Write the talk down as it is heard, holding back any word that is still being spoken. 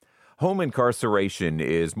Home incarceration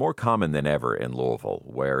is more common than ever in Louisville,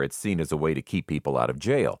 where it's seen as a way to keep people out of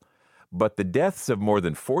jail. But the deaths of more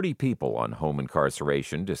than 40 people on home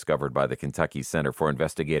incarceration, discovered by the Kentucky Center for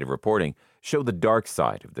Investigative Reporting, show the dark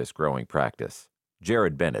side of this growing practice.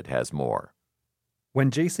 Jared Bennett has more. When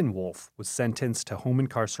Jason Wolf was sentenced to home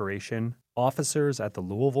incarceration, officers at the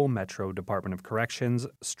Louisville Metro Department of Corrections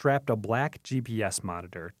strapped a black GPS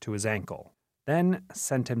monitor to his ankle, then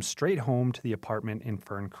sent him straight home to the apartment in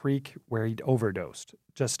Fern Creek where he'd overdosed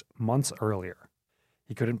just months earlier.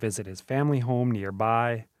 He couldn't visit his family home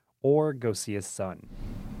nearby or go see his son.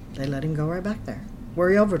 They let him go right back there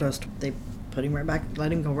where he overdosed. They put him right back,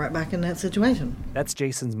 let him go right back in that situation. That's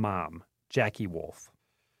Jason's mom, Jackie Wolf.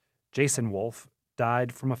 Jason Wolf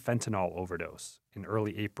died from a fentanyl overdose in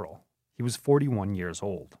early April. He was 41 years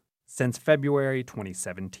old. Since February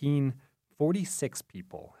 2017, 46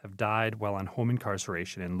 people have died while on home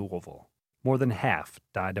incarceration in Louisville. More than half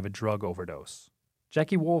died of a drug overdose.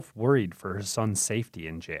 Jackie Wolf worried for her son's safety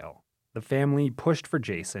in jail. The family pushed for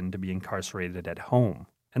Jason to be incarcerated at home,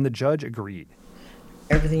 and the judge agreed.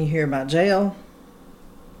 Everything you hear about jail,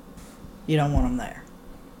 you don't want him there.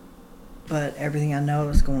 But everything I know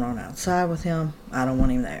is going on outside with him, I don't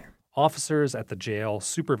want him there. Officers at the jail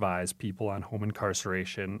supervise people on home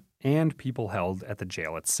incarceration and people held at the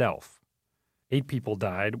jail itself. 8 people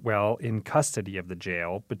died while in custody of the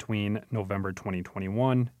jail between November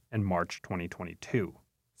 2021 and March 2022.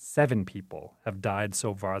 7 people have died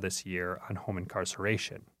so far this year on home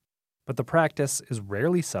incarceration. But the practice is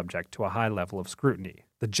rarely subject to a high level of scrutiny.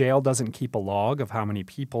 The jail doesn't keep a log of how many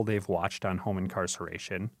people they've watched on home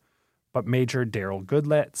incarceration, but Major Daryl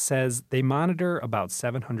Goodlet says they monitor about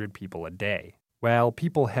 700 people a day. While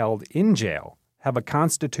people held in jail have a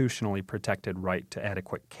constitutionally protected right to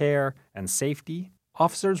adequate care and safety,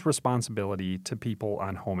 officers' responsibility to people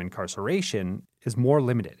on home incarceration is more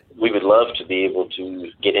limited. We would love to be able to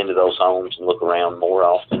get into those homes and look around more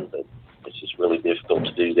often, but it's just really difficult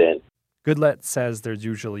to do that. Goodlet says there's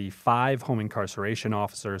usually 5 home incarceration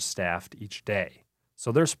officers staffed each day,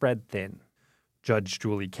 so they're spread thin. Judge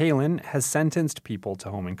Julie Kalin has sentenced people to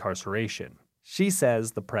home incarceration. She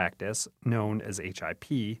says the practice, known as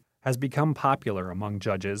HIP, has become popular among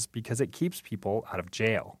judges because it keeps people out of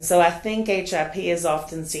jail. So I think HIP is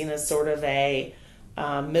often seen as sort of a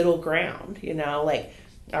middle ground, like,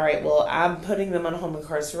 all right, well, I'm putting them on home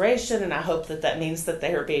incarceration and I hope that means that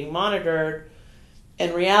they are being monitored.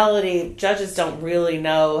 In reality, judges don't really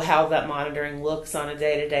know how that monitoring looks on a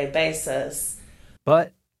day-to-day basis.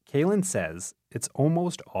 But Kalin says it's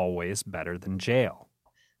almost always better than jail.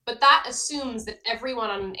 But that assumes that everyone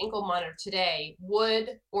on an ankle monitor today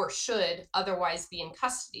would or should otherwise be in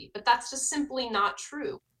custody. But that's just simply not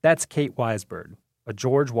true. That's Kate Weisberg, a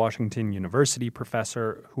George Washington University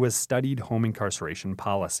professor who has studied home incarceration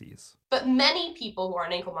policies. But many people who are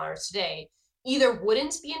on ankle monitors today either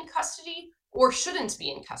wouldn't be in custody or shouldn't be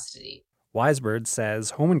in custody. Weisberg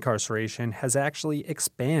says home incarceration has actually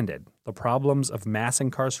expanded the problems of mass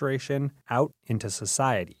incarceration out into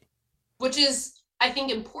society. Which is, I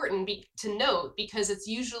think, important to note because it's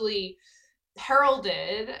usually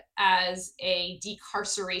heralded as a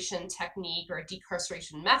decarceration technique or a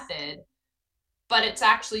decarceration method, but it's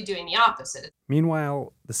actually doing the opposite.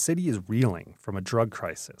 Meanwhile, the city is reeling from a drug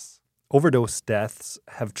crisis. Overdose deaths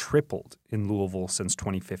have tripled in Louisville since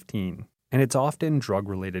 2015. And it's often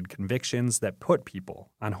drug-related convictions that put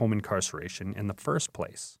people on home incarceration in the first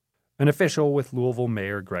place. An official with Louisville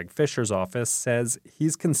Mayor Greg Fisher's office says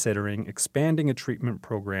he's considering expanding a treatment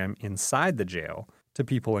program inside the jail to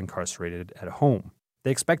people incarcerated at home.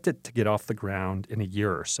 They expect it to get off the ground in a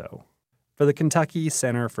year or so. For the Kentucky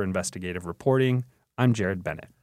Center for Investigative Reporting, I'm Jared Bennett.